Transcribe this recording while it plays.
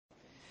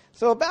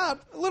So about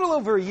a little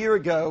over a year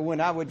ago, when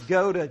I would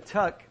go to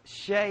tuck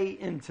Shay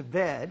into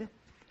bed,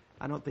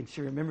 I don't think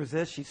she remembers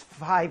this. She's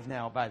 5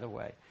 now, by the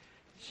way.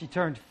 She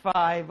turned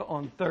 5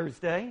 on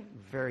Thursday.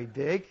 Very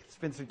big.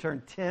 Spencer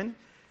turned 10.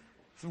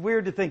 It's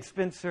weird to think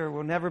Spencer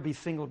will never be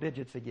single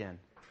digits again.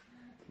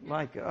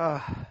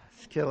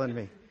 It's killing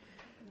me.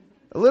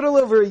 A little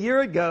over a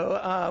year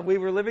ago, we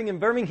were living in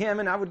Birmingham,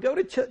 and I would go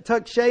to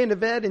tuck Shay into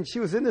bed, and she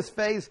was in this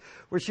phase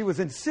where she was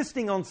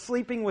insisting on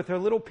sleeping with her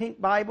little pink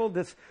Bible,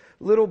 this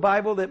little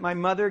Bible that my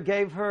mother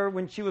gave her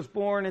when she was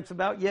born. It's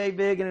about yay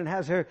big, and it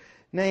has her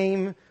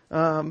name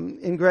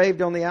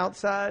engraved on the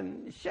outside.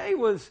 And Shay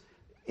was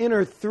in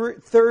her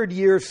third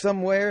year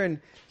somewhere, and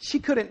she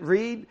couldn't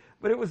read,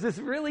 but it was this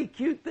really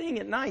cute thing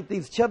at night.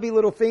 These chubby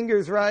little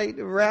fingers, right,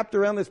 wrapped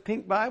around this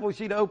pink Bible.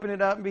 She'd open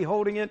it up and be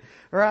holding it.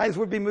 Her eyes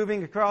would be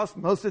moving across.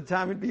 Most of the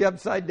time it'd be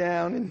upside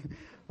down and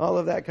all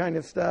of that kind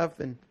of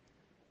stuff. And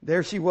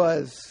there she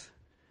was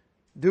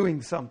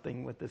doing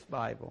something with this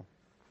Bible.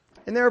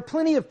 And there are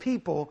plenty of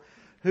people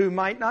who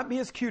might not be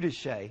as cute as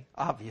Shay,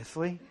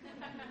 obviously,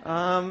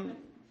 but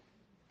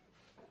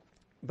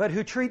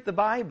who treat the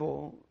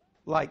Bible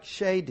like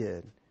Shay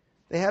did.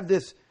 They have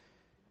this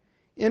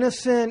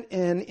innocent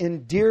and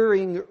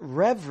endearing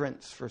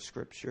reverence for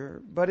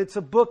Scripture, but it's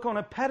a book on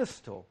a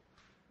pedestal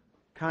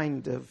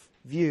kind of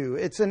view.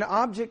 It's an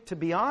object to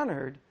be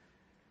honored,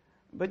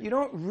 but you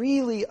don't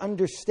really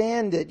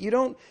understand it. You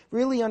don't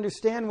really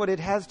understand what it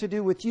has to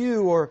do with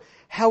you or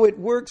how it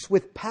works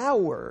with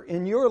power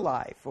in your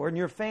life or in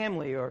your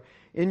family or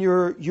in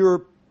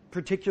your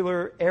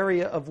particular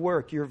area of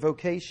work, your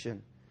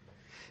vocation.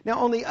 Now,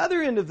 on the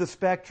other end of the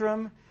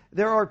spectrum,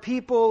 there are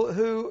people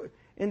who,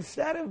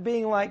 instead of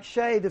being like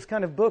Shay, this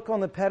kind of book on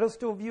the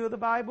pedestal view of the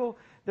Bible,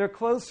 they're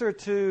closer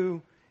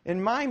to,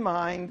 in my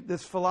mind,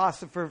 this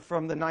philosopher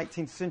from the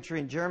 19th century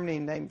in Germany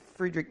named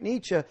Friedrich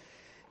Nietzsche.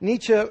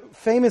 Nietzsche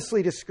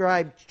famously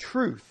described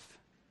truth.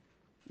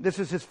 This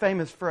is his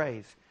famous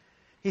phrase.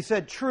 He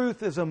said,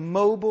 "Truth is a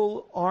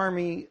mobile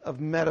army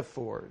of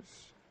metaphors."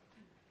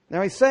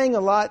 Now, he's saying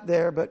a lot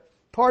there, but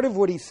part of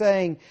what he's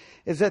saying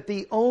is that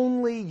the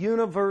only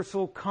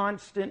universal,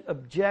 constant,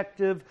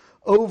 objective,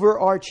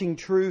 overarching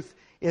truth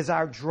is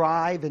our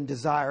drive and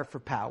desire for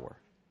power.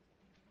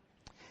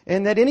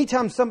 And that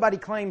anytime somebody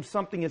claims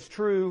something is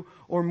true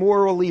or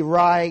morally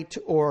right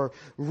or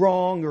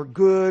wrong or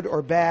good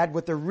or bad,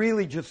 what they're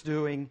really just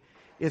doing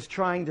is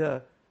trying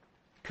to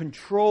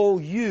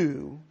control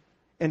you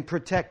and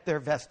protect their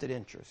vested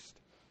interest.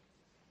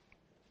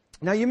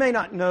 Now, you may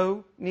not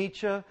know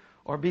Nietzsche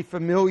or be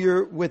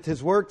familiar with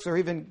his works or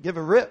even give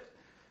a rip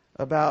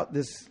about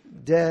this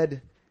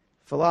dead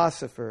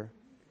philosopher,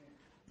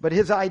 but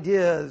his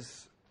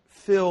ideas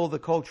fill the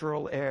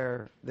cultural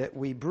air that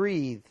we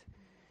breathe.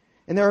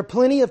 And there are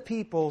plenty of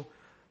people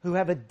who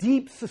have a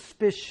deep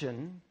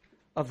suspicion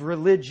of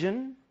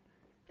religion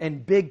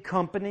and big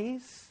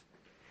companies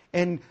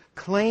and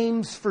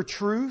claims for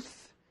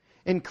truth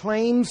and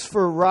claims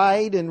for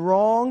right and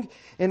wrong.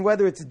 And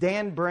whether it's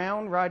Dan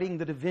Brown writing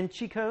the Da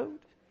Vinci Code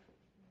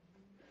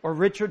or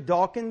Richard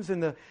Dawkins in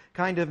the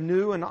kind of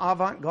new and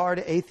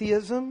avant-garde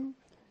atheism,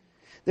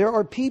 there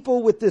are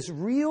people with this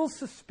real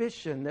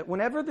suspicion that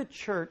whenever the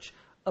church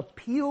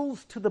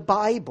appeals to the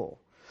Bible,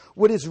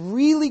 what is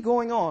really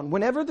going on,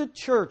 whenever the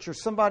church or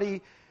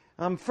somebody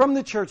from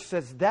the church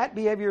says that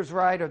behavior is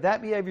right or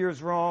that behavior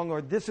is wrong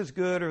or this is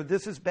good or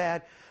this is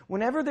bad,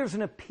 whenever there's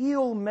an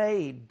appeal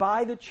made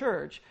by the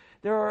church,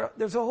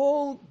 there's a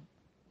whole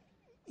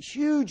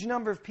huge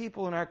number of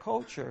people in our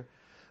culture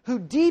who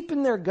deep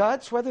in their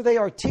guts, whether they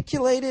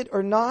articulate it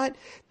or not,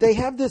 they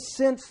have this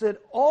sense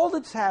that all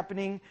that's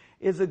happening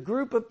is a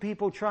group of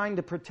people trying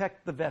to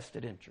protect the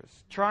vested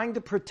interests, trying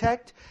to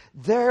protect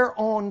their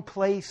own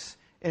place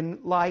in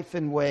life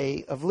and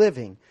way of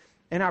living.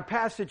 In our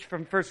passage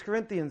from 1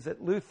 Corinthians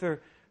that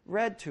Luther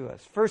read to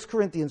us, 1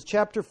 Corinthians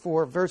chapter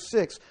 4, verse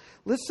 6,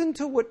 listen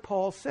to what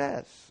Paul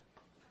says.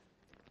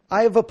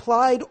 "I have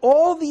applied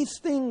all these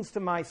things to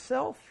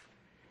myself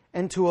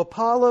and to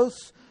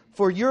Apollos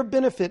for your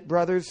benefit,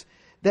 brothers,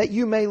 that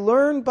you may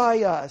learn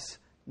by us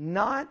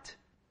not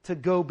to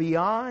go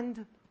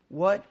beyond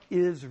what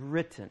is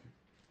written."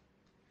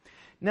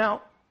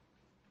 Now,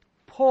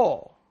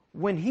 Paul,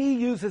 when he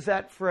uses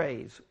that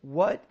phrase,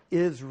 "what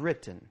is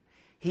written,"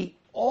 he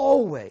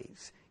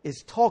always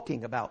is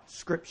talking about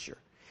Scripture.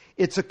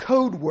 It's a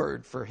code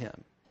word for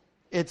him.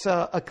 It's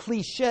a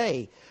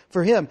cliche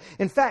for him.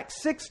 In fact,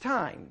 6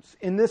 times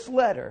in this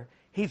letter,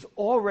 he's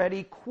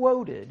already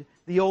quoted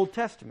the Old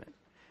Testament.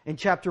 In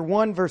chapter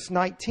 1, verse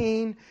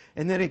 19,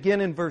 and then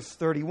again in verse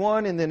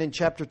 31, and then in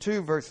chapter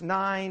 2, verse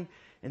 9,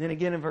 and then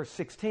again in verse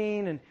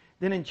 16, and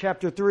then in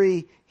chapter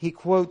 3, he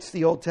quotes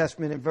the Old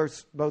Testament in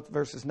both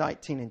verses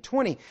 19 and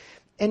 20.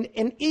 And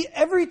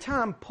every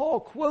time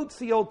Paul quotes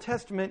the Old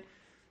Testament,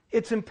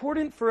 it's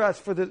important for us,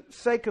 for the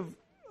sake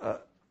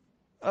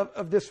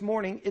of this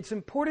morning, it's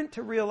important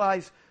to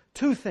realize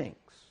 2 things.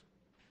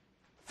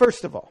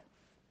 First of all,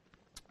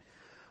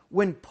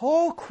 when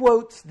Paul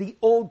quotes the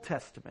Old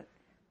Testament,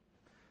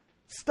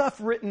 stuff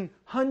written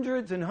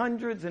hundreds and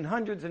hundreds and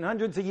hundreds and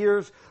hundreds of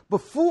years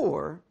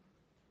before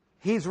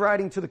he's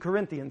writing to the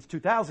Corinthians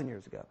 2,000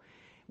 years ago.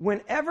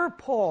 Whenever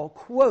Paul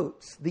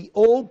quotes the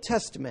Old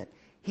Testament,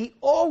 he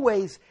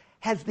always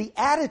has the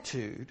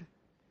attitude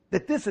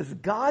that this is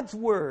God's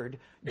word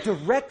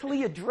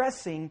directly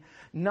addressing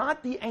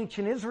not the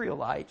ancient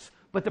Israelites,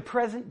 but the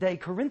present-day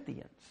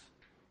Corinthians.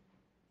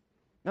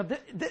 Now,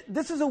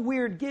 this is a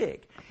weird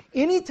gig.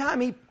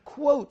 Anytime he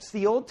quotes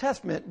the Old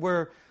Testament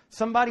where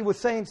somebody was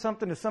saying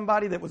something to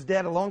somebody that was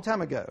dead a long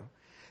time ago,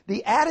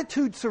 the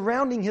attitude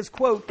surrounding his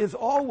quote is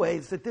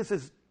always that this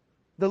is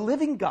the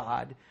living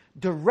God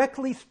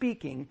directly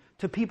speaking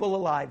to people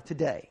alive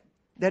today.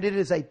 That it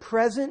is a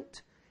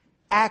present,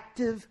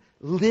 active,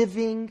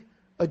 living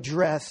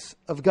address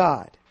of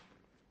God.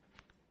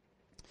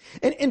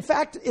 And in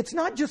fact, it's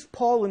not just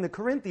Paul and the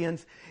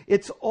Corinthians,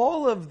 it's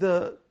all of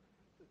the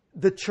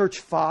church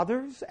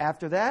fathers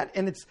after that,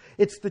 and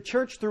it's the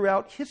church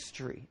throughout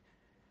history.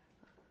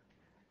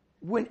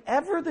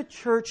 Whenever the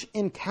church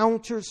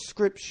encounters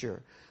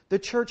Scripture, the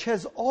church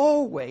has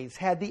always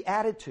had the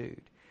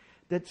attitude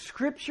that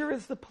Scripture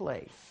is the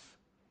place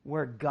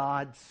where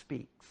God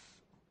speaks.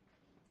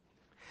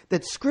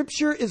 That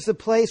Scripture is the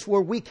place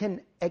where we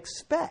can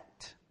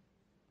expect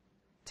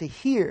to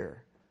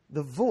hear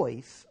the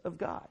voice of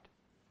God.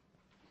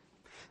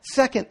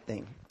 Second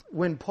thing,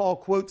 when Paul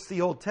quotes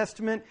the Old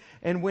Testament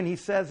and when he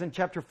says in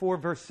chapter 4,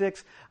 verse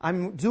 6,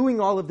 I'm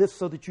doing all of this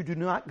so that you do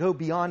not go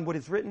beyond what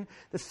is written.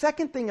 The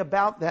second thing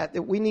about that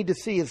we need to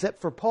see is that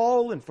for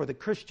Paul and for the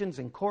Christians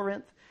in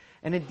Corinth,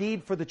 and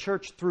indeed for the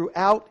church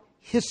throughout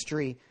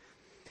history,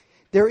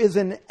 there is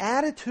an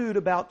attitude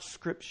about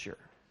Scripture,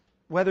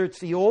 whether it's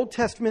the Old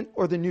Testament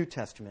or the New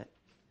Testament,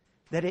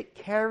 that it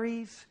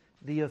carries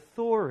the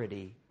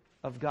authority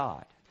of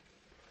God.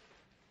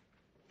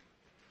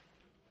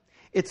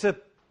 It's a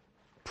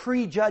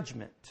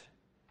prejudgment.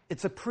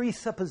 It's a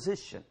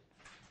presupposition.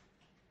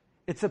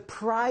 It's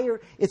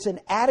an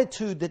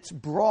attitude that's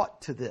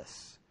brought to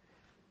this.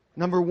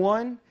 Number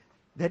one,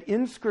 that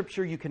in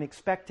Scripture you can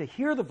expect to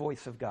hear the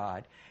voice of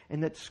God,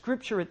 and that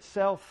Scripture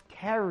itself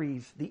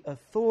carries the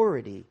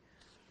authority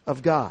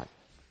of God.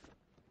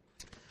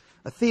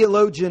 A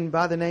theologian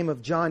by the name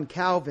of John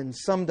Calvin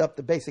summed up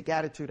the basic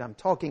attitude I'm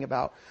talking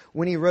about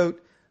when he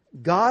wrote,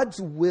 God's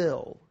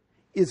will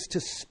is to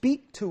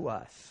speak to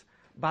us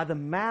by the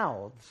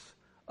mouths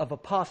of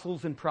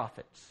apostles and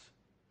prophets.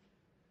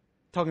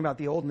 Talking about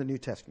the Old and the New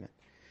Testament.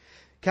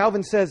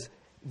 Calvin says,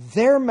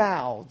 their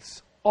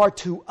mouths are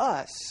to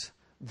us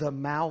the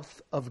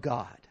mouth of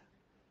God.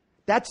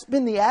 That's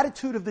been the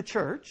attitude of the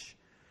church.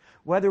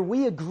 Whether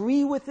we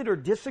agree with it or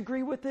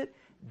disagree with it,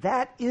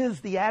 that is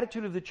the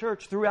attitude of the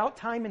church throughout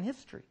time and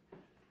history.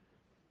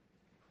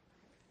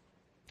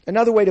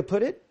 Another way to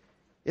put it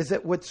is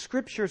that what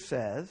Scripture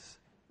says,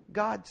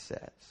 God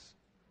says.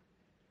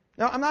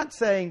 Now, I'm not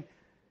saying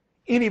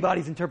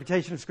anybody's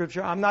interpretation of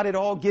Scripture. I'm not at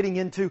all getting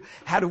into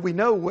how do we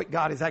know what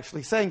God is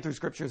actually saying through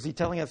Scripture. Is He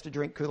telling us to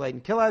drink Kool-Aid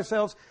and kill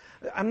ourselves?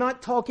 I'm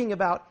not talking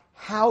about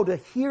how to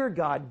hear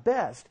God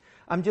best.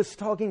 I'm just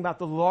talking about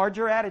the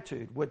larger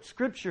attitude. What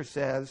Scripture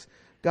says,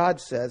 God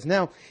says.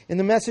 Now, in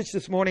the message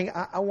this morning,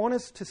 I want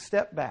us to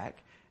step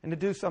back and to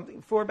do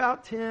something. For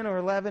about 10 or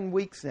 11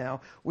 weeks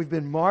now, we've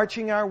been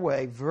marching our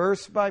way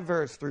verse by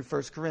verse through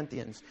 1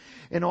 Corinthians.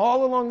 And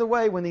all along the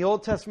way, when the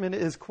Old Testament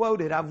is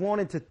quoted, I've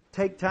wanted to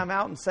take time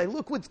out and say,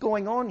 look what's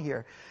going on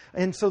here.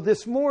 And so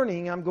this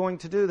morning, I'm going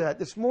to do that.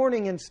 This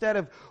morning, instead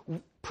of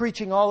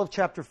preaching all of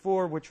chapter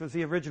 4, which was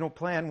the original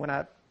plan when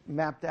I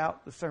mapped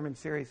out the sermon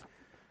series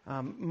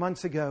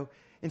months ago,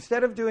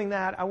 instead of doing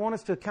that, I want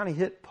us to kind of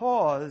hit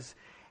pause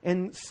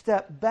and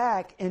step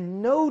back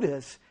and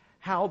notice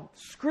how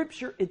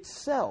Scripture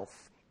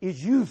itself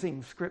is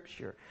using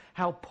Scripture.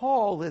 How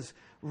Paul is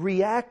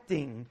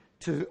reacting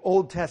to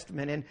Old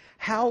Testament and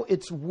how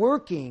it's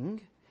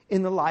working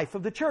in the life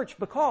of the church.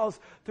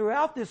 Because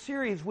throughout this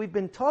series, we've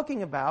been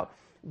talking about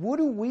what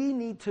do we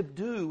need to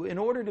do in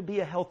order to be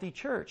a healthy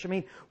church? I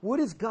mean, what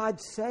is God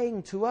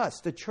saying to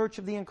us, the Church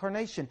of the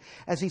Incarnation,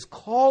 as He's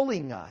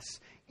calling us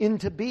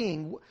into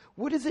being?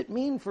 What does it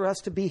mean for us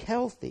to be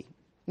healthy?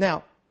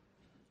 Now,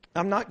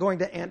 I'm not going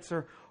to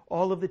answer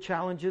all of the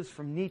challenges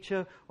from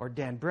Nietzsche or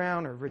Dan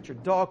Brown or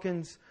Richard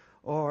Dawkins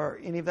or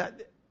any of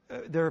that.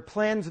 There are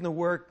plans in the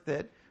work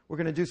that we're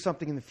going to do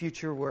something in the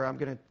future where I'm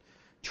going to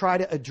try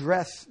to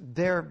address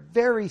their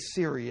very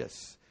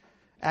serious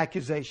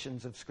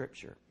accusations of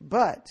Scripture.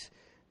 But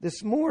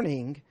this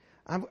morning,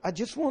 I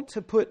just want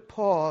to put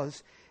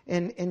pause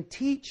and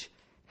teach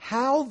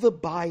how the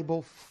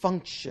Bible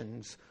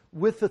functions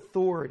with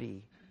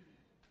authority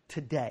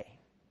today.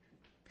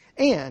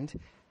 And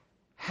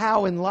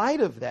how, in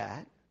light of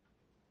that,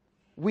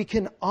 we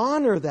can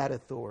honor that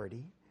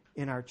authority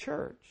in our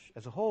church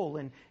as a whole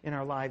and in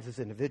our lives as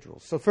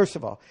individuals. So first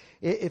of all,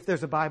 if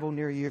there's a Bible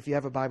near you, if you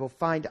have a Bible,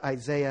 find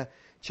Isaiah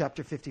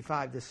chapter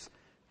 55, this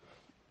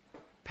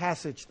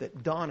passage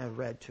that Donna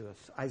read to us,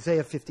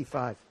 Isaiah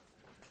 55.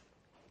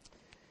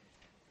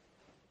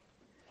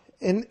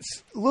 And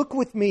look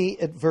with me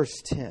at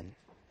verse 10.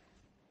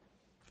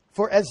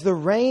 For as the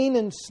rain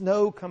and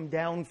snow come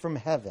down from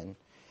heaven,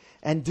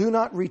 and do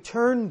not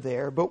return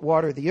there, but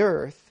water the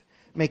earth,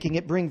 making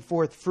it bring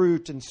forth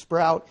fruit and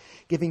sprout,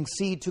 giving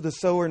seed to the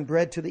sower and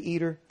bread to the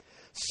eater,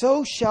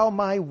 so shall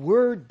my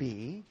word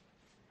be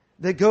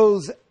that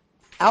goes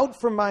out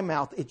from my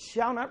mouth. It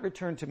shall not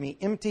return to me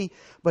empty,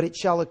 but it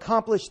shall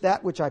accomplish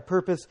that which I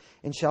purpose,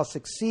 and shall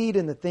succeed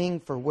in the thing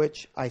for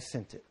which I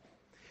sent it.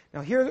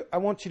 Now here, I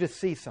want you to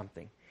see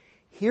something.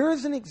 Here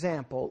is an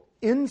example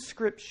in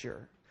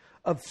Scripture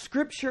of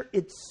Scripture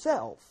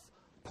itself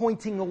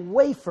pointing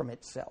away from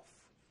itself.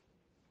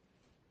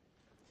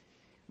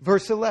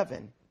 Verse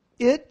 11,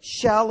 it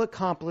shall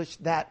accomplish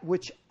that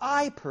which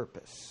I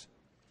purpose.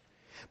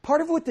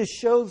 Part of what this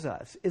shows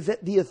us is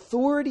that the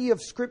authority of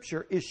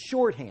Scripture is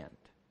shorthand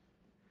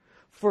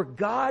for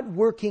God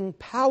working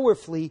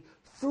powerfully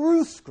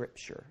through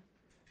Scripture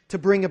to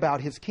bring about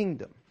His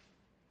kingdom.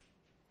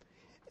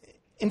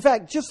 In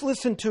fact, just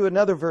listen to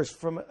another verse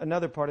from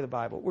another part of the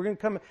Bible. We're going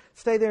to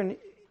stay there in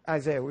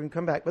Isaiah. We're going to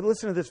come back. But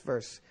listen to this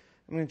verse.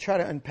 I'm going to try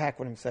to unpack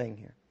what I'm saying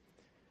here.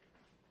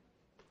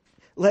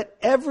 Let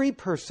every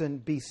person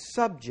be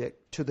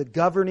subject to the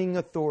governing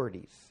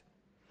authorities,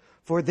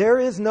 for there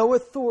is no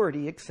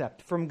authority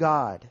except from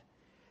God,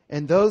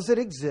 and those that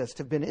exist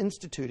have been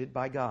instituted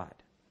by God.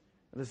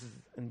 This is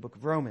in the book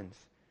of Romans.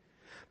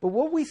 But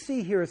what we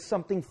see here is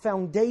something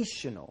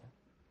foundational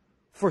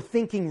for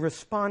thinking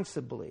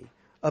responsibly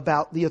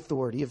about the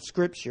authority of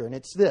Scripture, and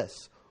it's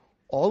this: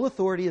 all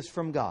authority is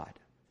from God.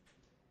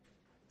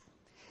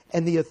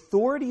 And the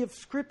authority of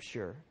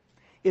Scripture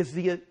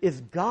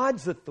is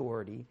God's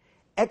authority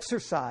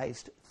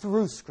exercised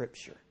through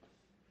Scripture.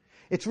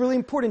 It's really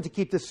important to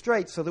keep this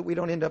straight so that we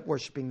don't end up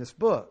worshiping this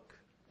book.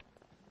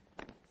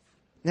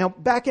 Now,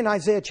 back in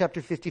Isaiah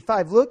chapter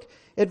 55, look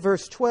at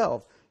verse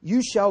 12.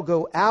 You shall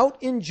go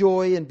out in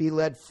joy and be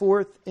led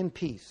forth in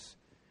peace.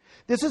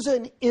 This is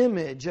an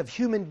image of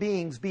human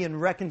beings being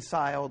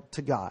reconciled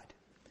to God.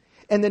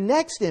 And the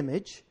next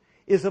image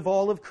is of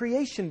all of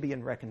creation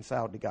being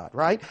reconciled to God,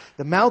 right?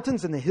 The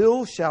mountains and the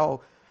hills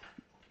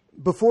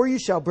before you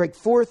shall break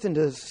forth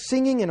into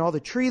singing, and all the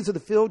trees of the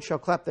field shall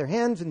clap their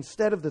hands.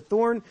 Instead of the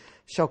thorn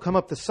shall come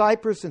up the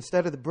cypress,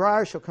 instead of the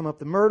briar shall come up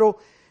the myrtle,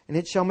 and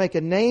it shall make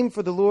a name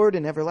for the Lord,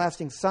 an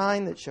everlasting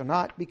sign that shall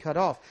not be cut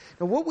off.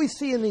 Now what we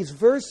see in these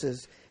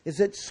verses is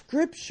that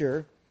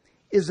Scripture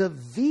is a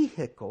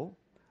vehicle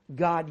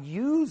God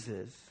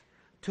uses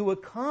to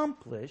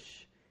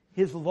accomplish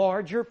His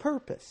larger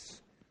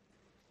purpose.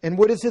 And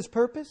what is His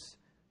purpose?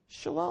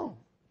 Shalom.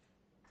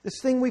 This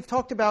thing we've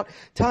talked about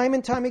time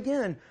and time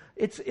again.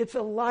 It's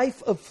a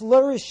life of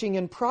flourishing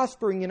and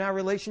prospering in our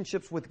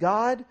relationships with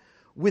God,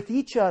 with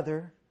each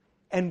other,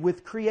 and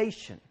with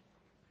creation.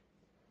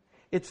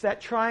 It's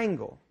that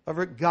triangle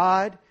of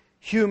God,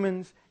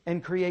 humans,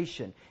 and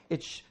creation.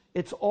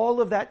 It's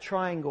all of that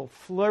triangle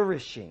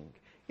flourishing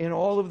in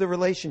all of the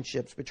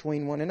relationships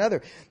between one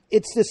another.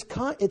 It's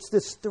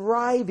this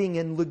thriving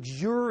and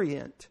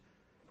luxuriant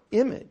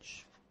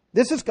image.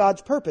 This is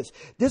God's purpose.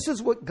 This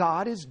is what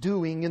God is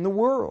doing in the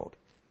world.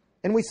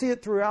 And we see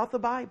it throughout the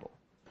Bible.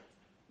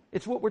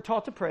 It's what we're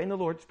taught to pray in the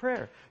Lord's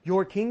Prayer.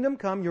 Your kingdom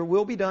come, your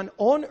will be done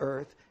on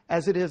earth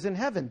as it is in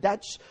heaven.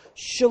 That's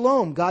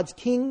shalom, God's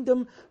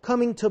kingdom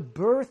coming to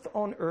birth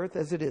on earth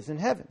as it is in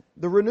heaven.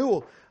 The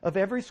renewal of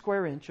every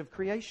square inch of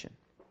creation.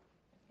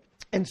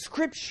 And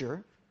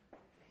Scripture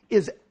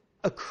is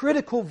a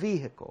critical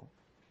vehicle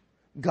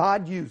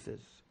God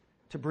uses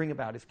to bring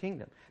about His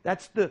kingdom.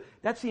 That's the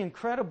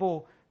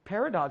incredible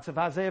paradox of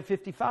Isaiah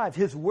 55.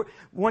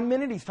 1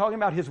 minute He's talking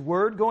about His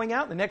word going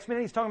out, the next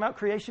minute He's talking about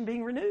creation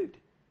being renewed.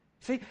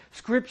 See,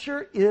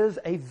 Scripture is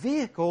a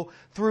vehicle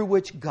through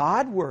which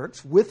God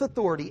works with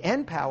authority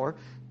and power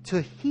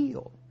to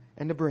heal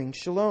and to bring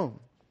shalom.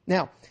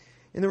 Now,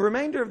 in the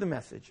remainder of the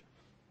message,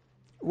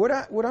 what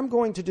I'm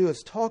going to do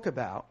is talk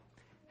about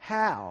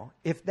how,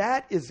 if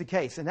that is the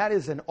case, and that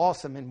is an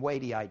awesome and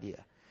weighty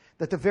idea,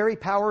 that the very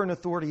power and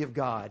authority of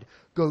God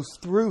goes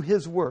through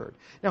His Word.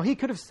 Now, He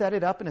could have set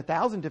it up in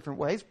 1,000 different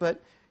ways,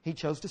 but He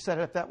chose to set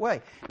it up that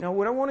way. Now,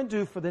 what I want to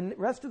do for the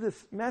rest of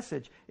this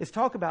message is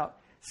talk about,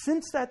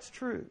 since that's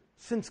true,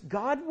 since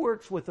God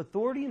works with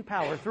authority and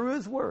power through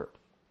His Word,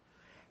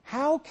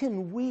 how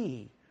can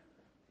we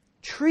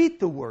treat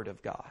the Word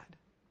of God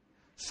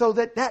so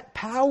that that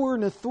power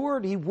and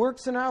authority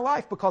works in our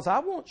life? Because I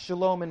want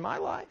shalom in my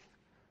life.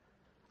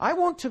 I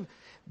want to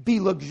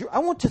I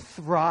want to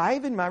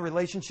thrive in my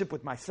relationship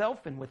with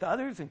myself and with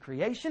others and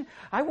creation.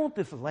 I want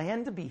this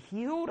land to be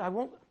healed. I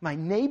want my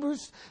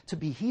neighbors to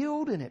be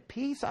healed and at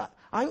peace.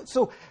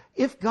 So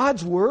if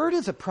God's Word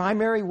is a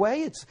primary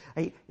way,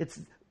 it's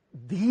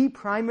the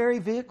primary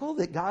vehicle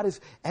that God is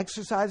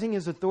exercising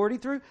His authority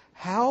through,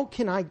 how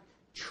can I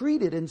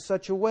treat it in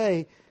such a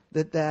way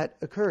that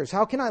occurs?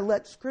 How can I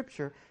let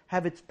Scripture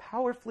have its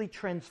powerfully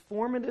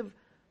transformative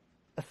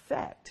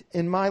effect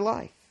in my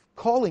life?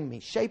 Calling me,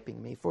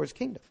 shaping me for His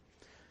kingdom.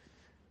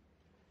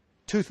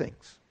 2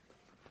 things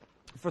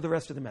for the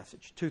rest of the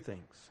message. 2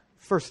 things.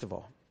 First of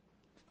all,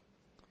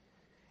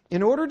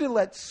 in order to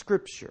let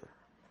Scripture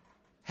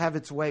have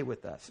its way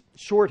with us.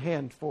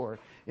 Shorthand for,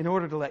 in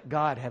order to let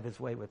God have his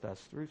way with us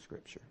through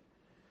Scripture.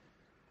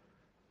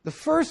 The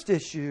first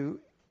issue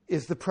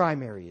is the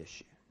primary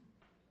issue.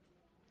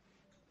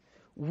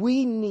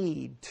 We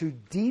need to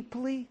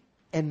deeply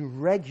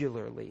and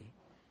regularly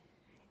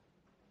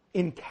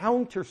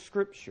encounter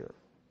Scripture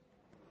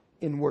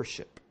in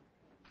worship.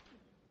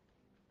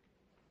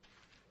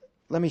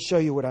 Let me show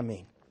you what I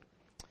mean.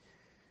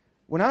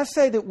 When I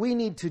say that we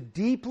need to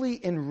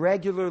deeply and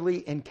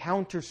regularly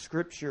encounter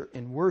Scripture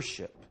in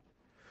worship,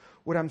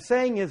 what I'm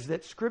saying is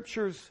that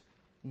Scripture's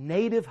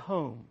native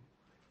home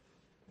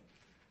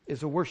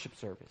is a worship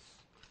service.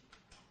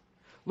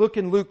 Look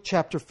in Luke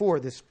chapter 4,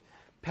 this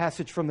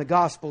passage from the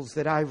Gospels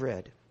that I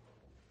read.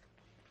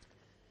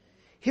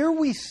 Here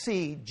we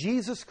see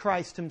Jesus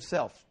Christ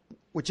himself,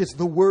 which is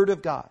the Word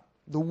of God,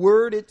 the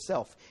Word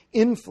itself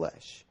in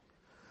flesh.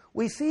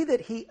 We see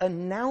that he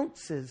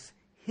announces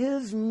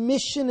his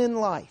mission in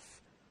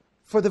life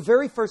for the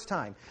very first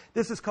time.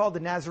 This is called the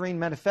Nazarene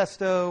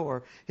Manifesto,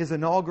 or his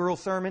inaugural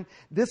sermon.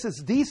 This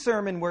is the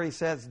sermon where he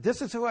says,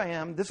 this is who I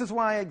am, this is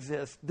why I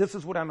exist, this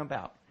is what I'm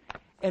about.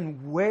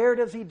 And where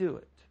does he do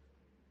it?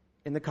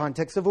 In the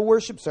context of a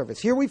worship service.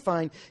 Here we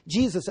find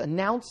Jesus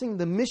announcing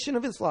the mission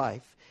of his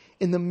life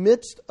in the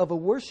midst of a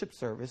worship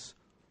service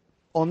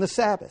on the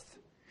Sabbath.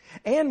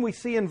 And we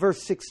see in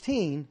verse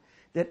 16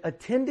 that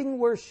attending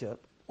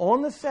worship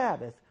on the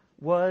Sabbath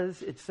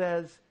was, it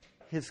says,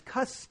 his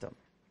custom.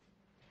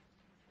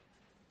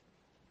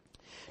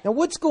 Now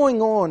what's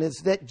going on is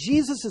that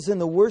Jesus is in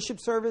the worship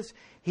service.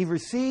 He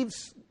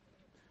receives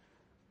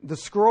the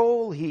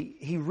scroll.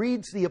 He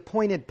reads the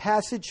appointed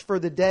passage for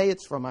the day.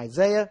 It's from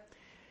Isaiah.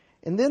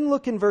 And then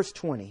look in verse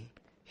 20.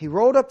 He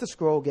rolled up the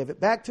scroll, gave it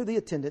back to the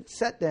attendant,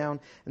 sat down,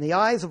 and the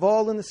eyes of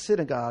all in the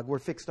synagogue were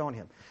fixed on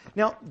him.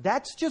 Now,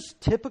 that's just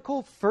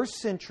typical first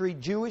century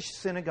Jewish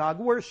synagogue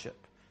worship.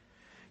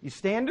 You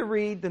stand to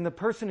read, then the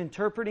person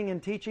interpreting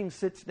and teaching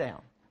sits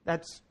down.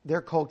 That's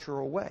their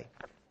cultural way.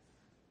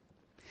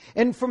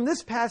 And from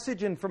this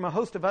passage and from a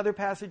host of other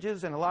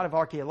passages and a lot of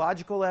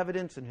archaeological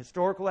evidence and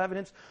historical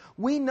evidence,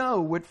 we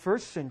know what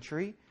first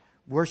century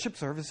worship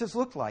services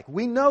looked like.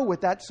 We know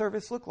what that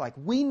service looked like.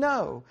 We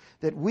know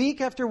that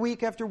week after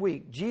week after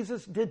week,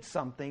 Jesus did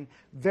something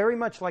very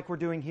much like we're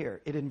doing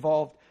here. It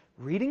involved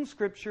reading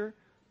Scripture,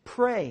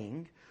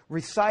 praying,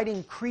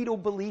 reciting creedal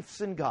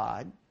beliefs in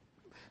God,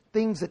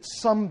 things that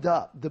summed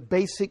up the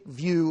basic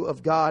view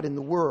of God in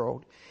the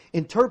world,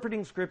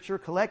 interpreting Scripture,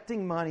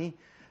 collecting money.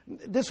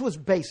 This was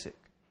basic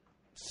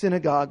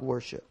synagogue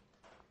worship.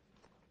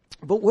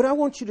 But what I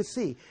want you to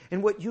see,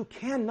 and what you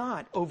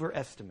cannot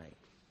overestimate,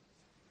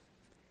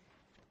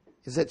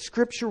 is that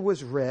Scripture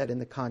was read in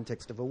the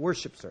context of a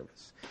worship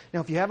service.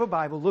 Now, if you have a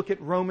Bible, look at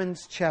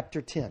Romans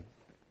chapter 10.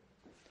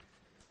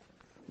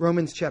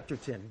 Romans chapter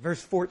 10,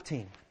 verse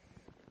 14.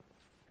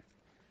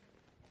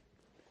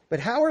 But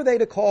how are they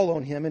to call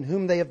on him in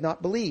whom they have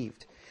not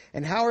believed?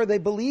 And how are they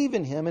believe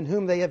in him in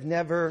whom they have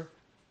never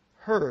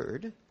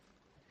heard?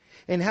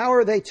 And how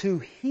are they to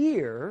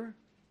hear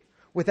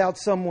without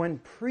someone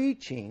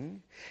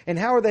preaching? And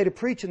how are they to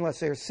preach unless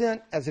they are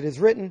sent? As it is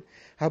written,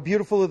 how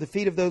beautiful are the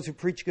feet of those who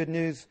preach good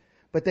news.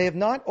 But they have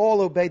not all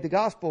obeyed the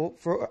gospel.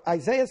 For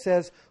Isaiah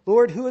says,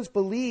 Lord, who has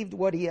believed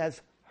what he has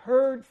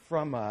heard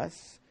from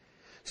us?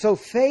 So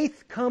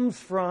faith comes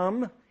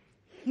from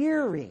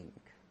hearing.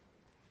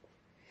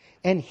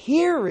 And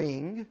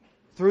hearing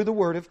through the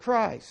word of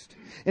Christ.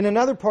 In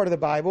another part of the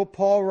Bible,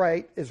 Paul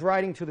is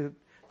writing to the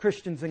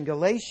Christians in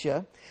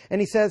Galatia,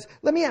 and he says,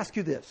 let me ask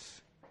you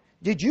this.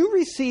 Did you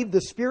receive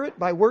the Spirit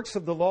by works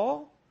of the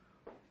law,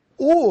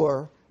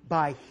 or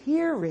by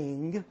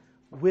hearing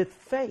with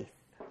faith?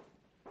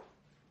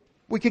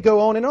 We could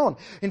go on and on.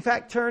 In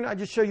fact, I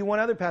just show you one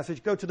other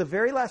passage. Go to the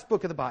very last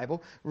book of the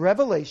Bible,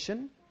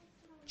 Revelation,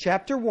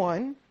 chapter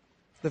 1,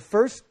 the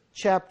first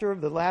chapter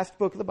of the last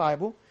book of the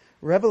Bible.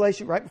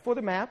 Revelation, right before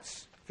the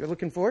maps, if you're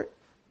looking for it.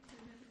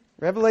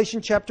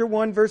 Revelation chapter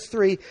 1, verse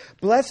 3.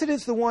 Blessed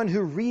is the one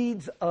who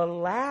reads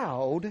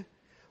aloud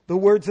the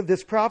words of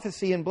this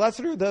prophecy, and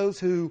blessed are those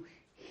who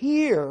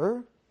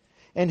hear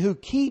and who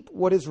keep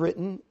what is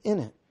written in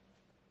it.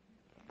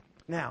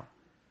 Now,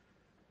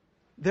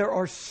 there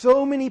are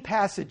so many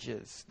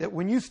passages that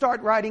when you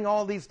start writing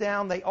all these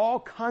down, they all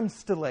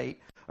constellate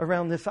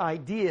around this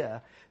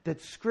idea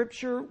that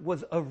Scripture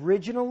was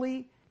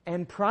originally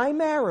and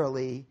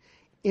primarily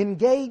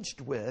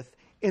engaged with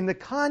in the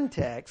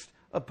context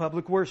of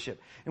public worship.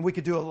 And we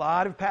could do a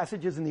lot of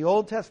passages in the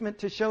Old Testament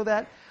to show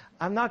that.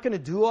 I'm not going to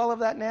do all of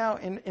that now.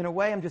 In a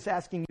way, I'm just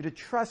asking you to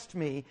trust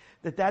me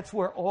that that's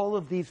where all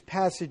of these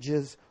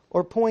passages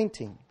are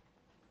pointing.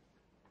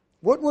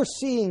 What we're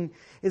seeing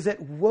is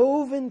that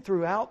woven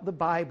throughout the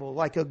Bible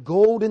like a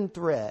golden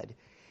thread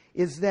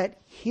is that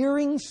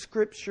hearing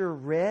Scripture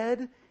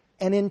read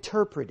and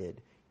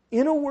interpreted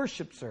in a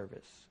worship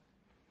service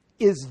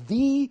is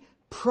the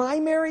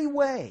primary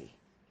way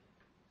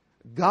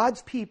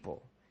God's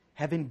people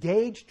have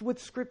engaged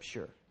with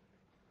Scripture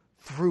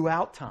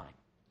throughout time.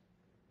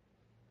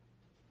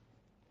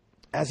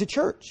 As a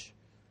church,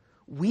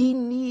 we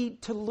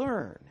need to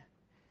learn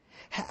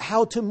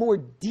how to more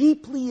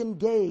deeply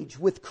engage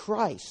with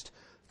Christ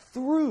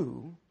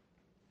through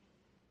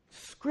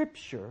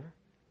Scripture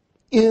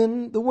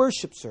in the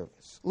worship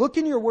service. Look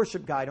in your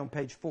worship guide on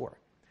page 4.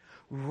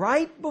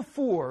 Right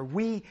before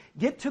we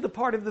get to the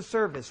part of the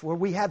service where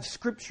we have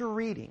Scripture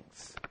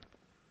readings,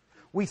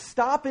 we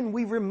stop and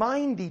we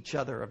remind each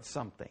other of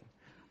something.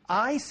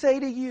 I say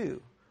to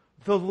you,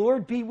 the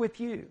Lord be with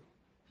you.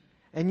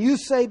 And you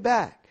say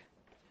back,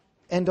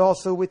 and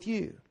also with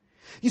you.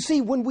 You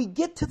see, when we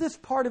get to this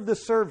part of the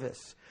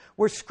service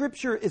where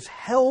Scripture is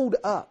held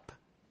up,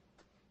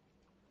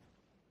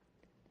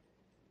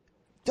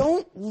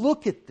 don't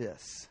look at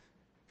this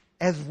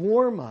as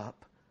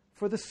warm-up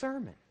for the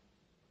sermon.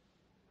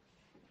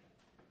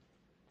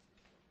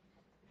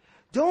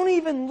 Don't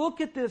even look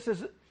at this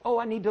as, oh,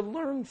 I need to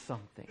learn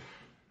something.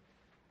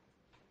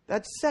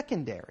 That's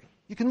secondary.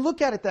 You can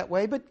look at it that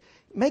way, but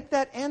make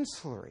that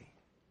ancillary.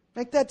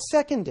 Make that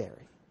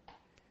secondary.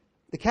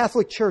 The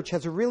Catholic Church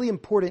has a really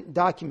important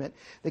document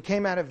that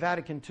came out of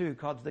Vatican II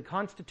called the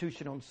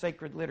Constitution on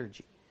Sacred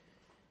Liturgy.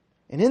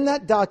 And in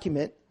that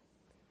document,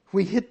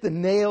 we hit the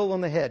nail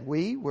on the head.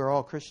 We're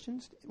all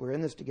Christians. We're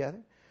in this together.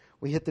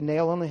 We hit the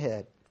nail on the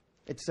head.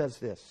 It says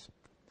this: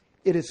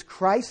 it is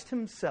Christ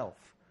Himself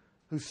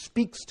who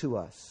speaks to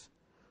us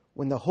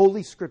when the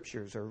Holy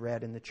Scriptures are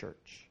read in the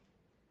church.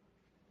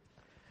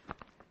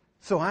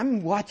 So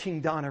I'm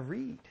watching Donna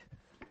read,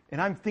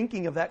 and I'm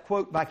thinking of that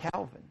quote by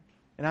Calvin,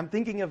 and I'm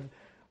thinking of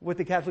what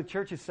the Catholic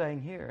Church is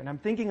saying here, and I'm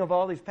thinking of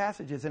all these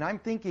passages, and I'm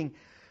thinking,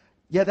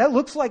 yeah, that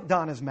looks like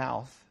Donna's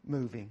mouth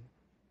moving,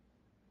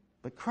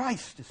 but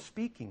Christ is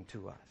speaking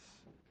to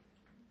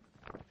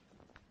us.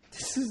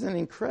 This is an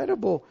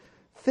incredible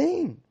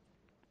thing.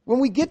 When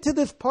we get to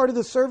this part of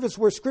the service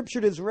where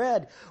Scripture is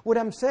read, what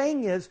I'm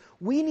saying is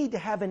we need to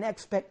have an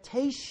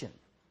expectation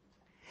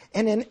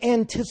and an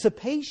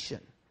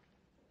anticipation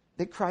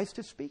that Christ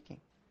is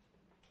speaking.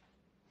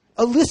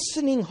 A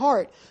listening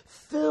heart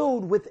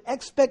filled with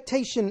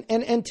expectation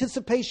and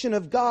anticipation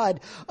of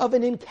God, of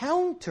an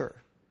encounter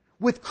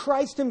with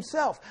Christ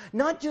Himself.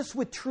 Not just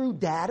with true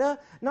data,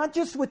 not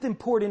just with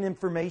important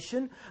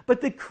information,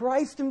 but that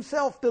Christ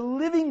Himself, the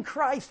living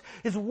Christ,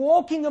 is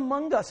walking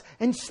among us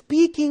and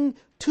speaking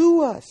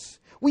to us.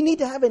 We need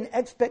to have an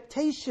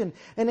expectation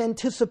and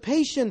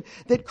anticipation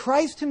that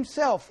Christ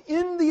Himself,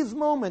 in these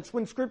moments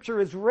when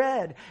Scripture is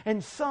read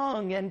and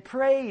sung and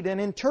prayed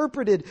and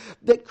interpreted,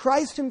 that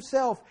Christ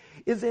Himself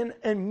is in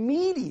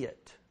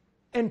immediate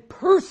and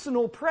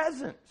personal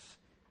presence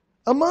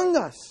among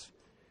us.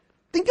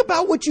 Think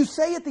about what you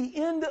say at the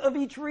end of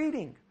each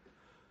reading.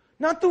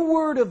 Not the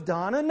word of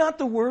Donna, not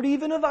the word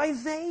even of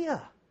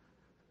Isaiah.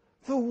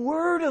 The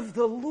word of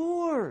the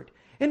Lord.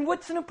 And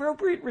what's an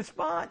appropriate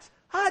response?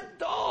 Hot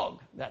dog.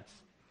 That's,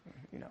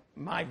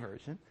 my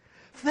version.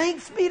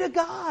 Thanks be to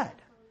God.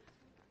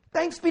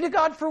 Thanks be to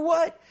God for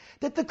what?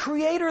 That the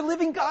Creator,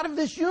 living God of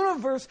this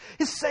universe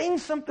is saying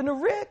something to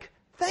Rick.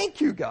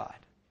 Thank you, God.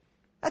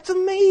 That's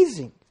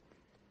amazing.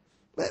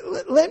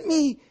 Let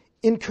me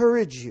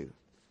encourage you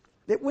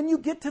that when you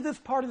get to this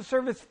part of the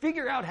service,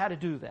 figure out how to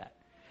do that.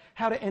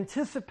 How to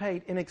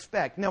anticipate and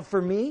expect. Now,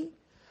 for me,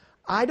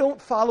 I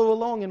don't follow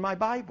along in my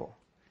Bible.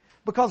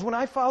 Because when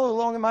I follow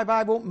along in my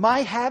Bible, my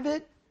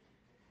habit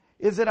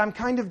is that I'm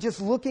kind of just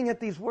looking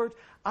at these words.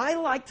 I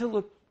like to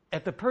look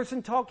at the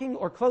person talking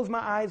or close my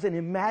eyes and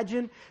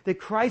imagine that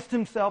Christ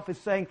Himself is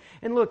saying,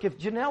 and look, if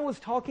Janelle was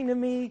talking to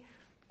me,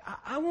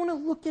 I want to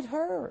look at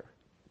her.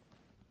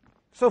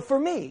 So for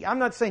me, I'm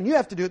not saying you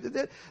have to do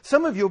it.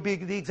 Some of you will be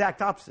the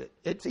exact opposite.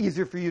 It's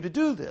easier for you to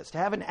do this, to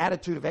have an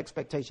attitude of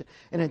expectation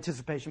and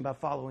anticipation by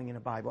following in a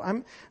Bible.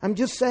 I'm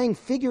just saying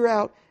figure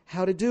out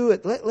how to do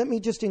it. Let me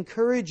just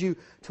encourage you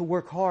to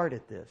work hard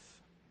at this.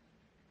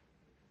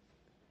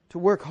 To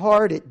work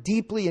hard at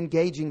deeply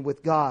engaging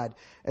with God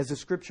as the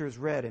Scripture is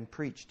read and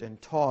preached and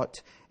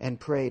taught and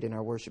prayed in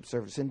our worship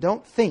service. And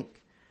don't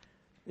think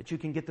that you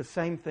can get the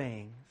same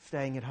thing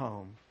staying at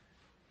home,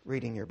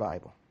 reading your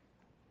Bible,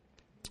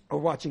 or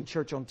watching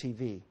church on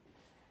TV.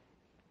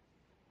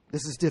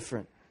 This is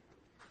different.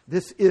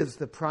 This is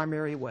the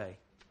primary way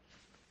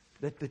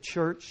that the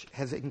church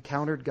has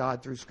encountered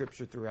God through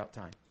Scripture throughout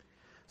time.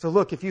 So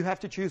look, if you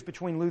have to choose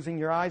between losing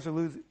your eyes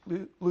or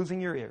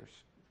losing your ears,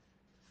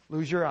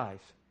 lose your eyes.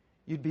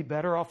 You'd be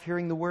better off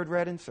hearing the Word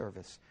read in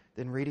service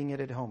than reading it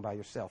at home by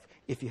yourself,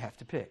 if you have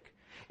to pick.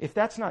 If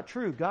that's not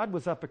true, God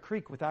was up a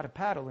creek without a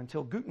paddle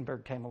until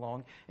Gutenberg came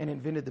along and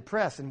invented the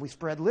press and we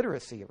spread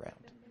literacy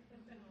around.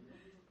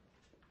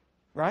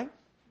 Right?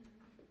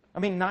 I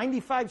mean,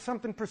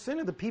 95-something%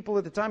 of the people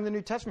at the time of the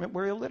New Testament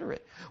were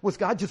illiterate. Was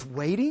God just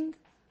waiting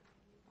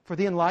for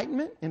the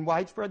Enlightenment and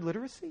widespread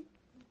literacy?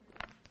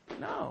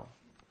 No.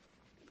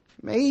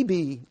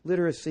 Maybe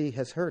literacy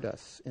has hurt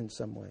us in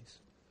some ways.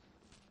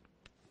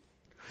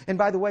 And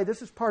by the way,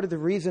 this is part of the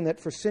reason that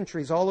for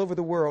centuries all over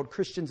the world,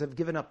 Christians have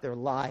given up their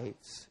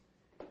lives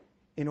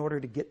in order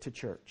to get to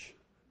church.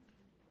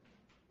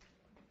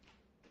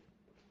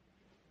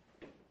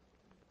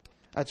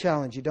 I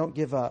challenge you, don't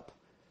give up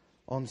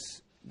on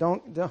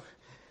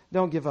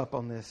don't give up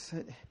on this.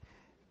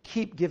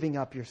 Keep giving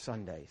up your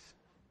Sundays.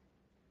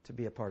 to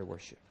be a part of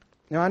worship.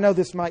 Now, I know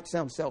this might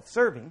sound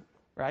self-serving,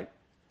 right?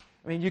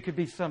 I mean, you could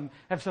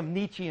have some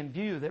Nietzschean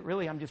view that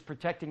really I'm just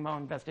protecting my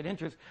own vested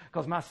interest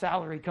because my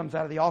salary comes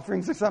out of the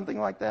offerings or something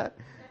like that,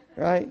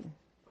 right?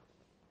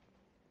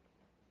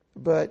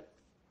 But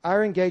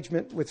our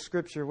engagement with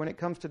Scripture, when it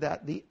comes to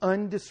that, the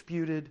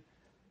undisputed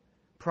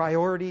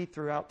priority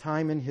throughout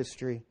time and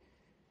history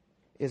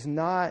is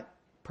not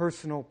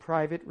personal,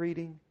 private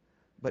reading,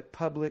 but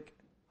public,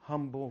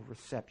 humble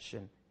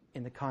reception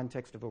in the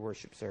context of a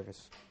worship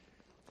service.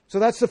 So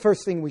that's the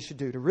first thing we should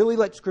do, to really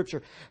let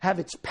Scripture have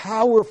its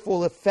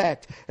powerful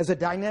effect as a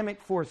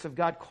dynamic force of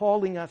God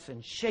calling us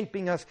and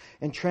shaping us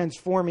and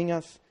transforming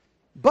us.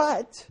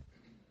 But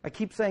I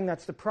keep saying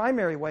that's the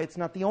primary way. It's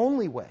not the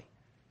only way.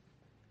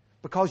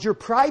 Because your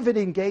private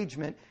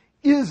engagement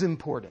is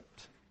important.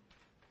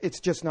 It's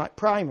just not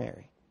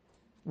primary.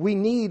 We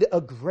need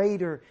a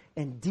greater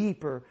and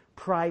deeper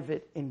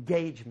private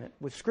engagement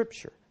with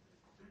Scripture.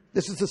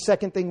 This is the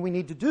second thing we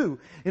need to do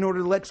in order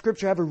to let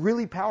Scripture have a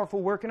really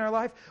powerful work in our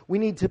life. We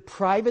need to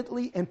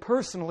privately and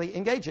personally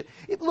engage it.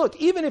 Look,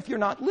 even if you're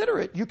not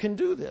literate, you can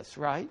do this,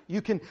 right?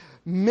 You can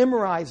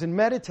memorize and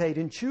meditate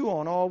and chew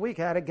on all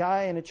week. I had a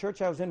guy in a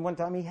church I was in one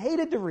time, he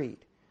hated to read.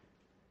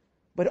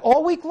 But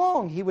all week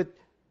long, he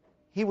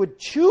would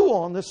chew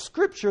on the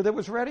Scripture that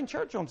was read in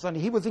church on Sunday.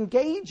 He was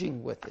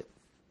engaging with it.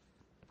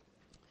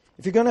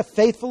 If you're going to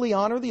faithfully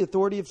honor the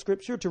authority of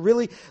Scripture, to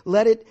really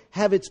let it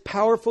have its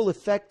powerful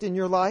effect in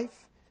your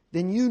life,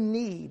 then you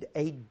need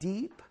a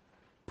deep,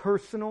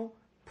 personal,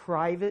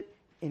 private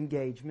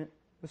engagement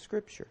with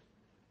Scripture.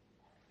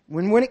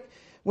 When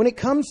it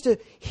comes to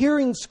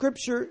hearing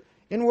Scripture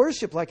in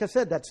worship, like I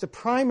said, that's the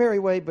primary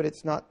way, but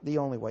it's not the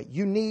only way.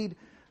 You need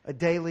a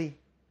daily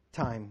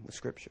time with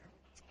Scripture.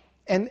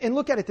 And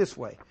look at it this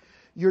way.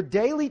 Your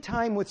daily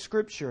time with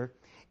Scripture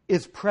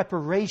is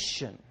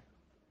preparation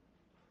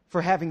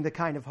for having the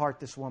kind of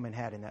heart this woman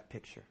had in that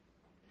picture.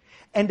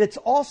 And it's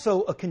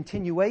also a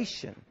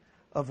continuation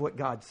of what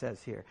God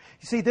says here.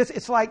 You see,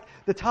 it's like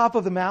the top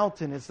of the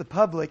mountain is the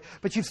public,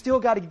 but you've still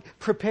got to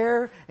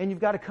prepare and you've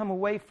got to come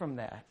away from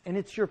that. And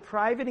it's your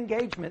private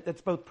engagement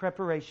that's both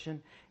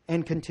preparation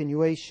and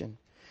continuation.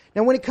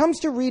 Now, when it comes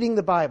to reading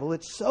the Bible,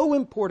 it's so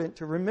important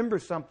to remember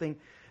something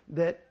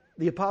that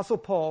the Apostle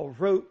Paul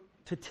wrote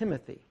to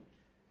Timothy.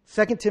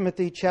 2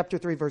 Timothy chapter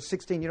 3, verse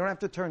 16. You don't have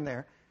to turn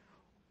there.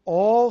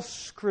 All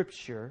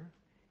Scripture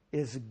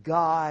is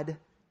God-breathed.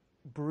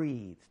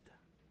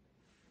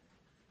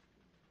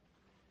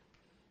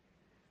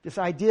 This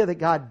idea that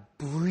God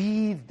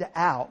breathed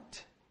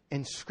out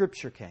and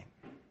Scripture came.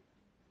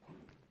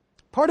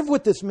 Part of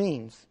what this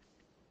means,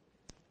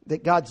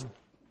 that God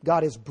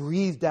has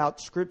breathed out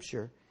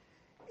Scripture,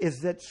 is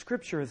that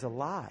Scripture is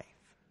alive.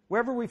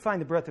 Wherever we find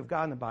the breath of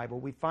God in the Bible,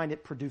 we find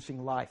it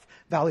producing life.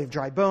 Valley of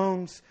dry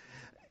bones,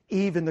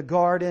 Eve in the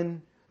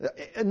garden.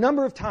 A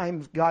number of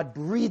times God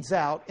breathes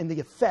out and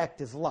the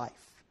effect is life.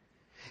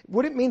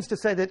 What it means to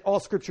say that all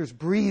Scripture is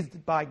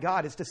breathed by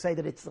God is to say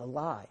that it's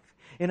alive.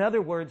 In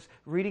other words,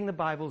 reading the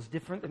Bible is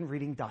different than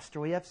reading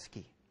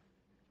Dostoevsky.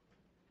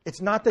 It's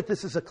not that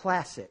this is a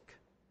classic.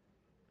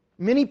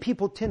 Many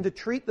people tend to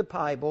treat the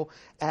Bible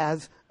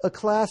as a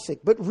classic,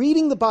 but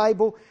reading the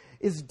Bible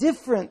is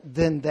different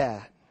than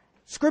that.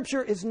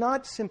 Scripture is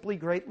not simply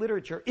great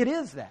literature. It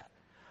is that,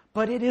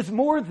 but it is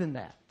more than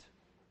that.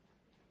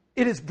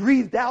 It is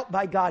breathed out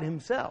by God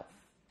Himself.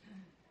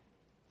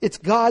 It's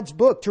God's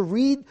book. To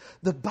read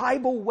the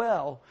Bible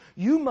well,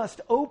 you must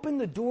open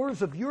the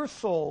doors of your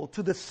soul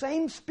to the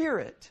same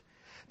Spirit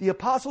the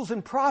apostles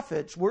and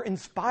prophets were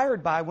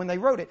inspired by when they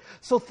wrote it.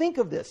 So think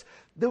of this.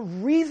 The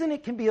reason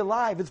it can be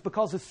alive is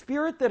because the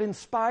Spirit that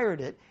inspired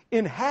it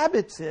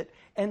inhabits it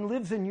and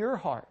lives in your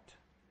heart.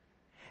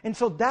 And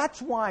so that's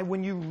why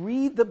when you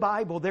read the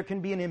Bible, there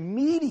can be an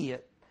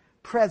immediate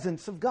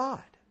presence of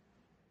God.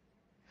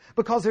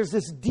 Because there's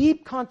this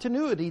deep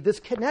continuity, this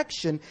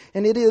connection,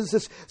 and it is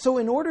this. So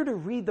in order to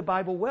read the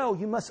Bible well,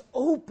 you must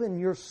open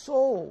your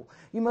soul.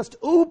 You must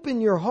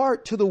open your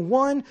heart to the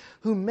one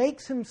who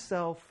makes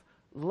Himself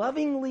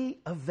lovingly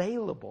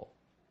available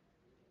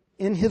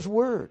in His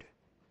Word.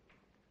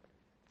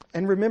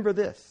 And remember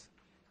this,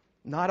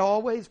 not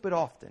always, but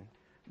often,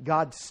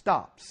 God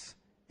stops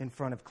in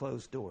front of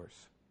closed doors.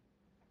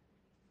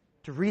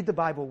 To read the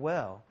Bible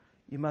well,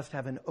 you must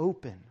have an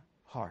open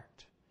heart.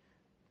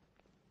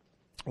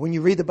 When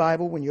you read the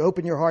Bible, when you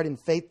open your heart in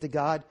faith to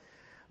God,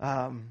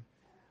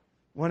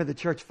 one of the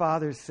church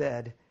fathers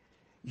said,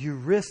 you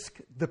risk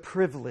the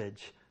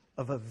privilege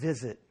of a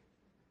visit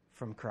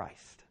from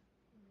Christ.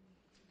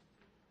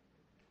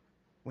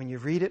 When you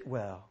read it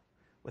well,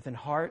 with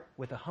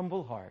a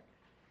humble heart,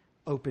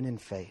 open in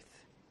faith,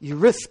 you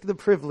risk the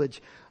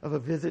privilege of a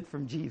visit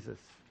from Jesus.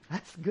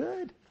 That's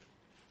good.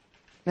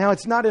 Now,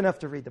 it's not enough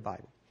to read the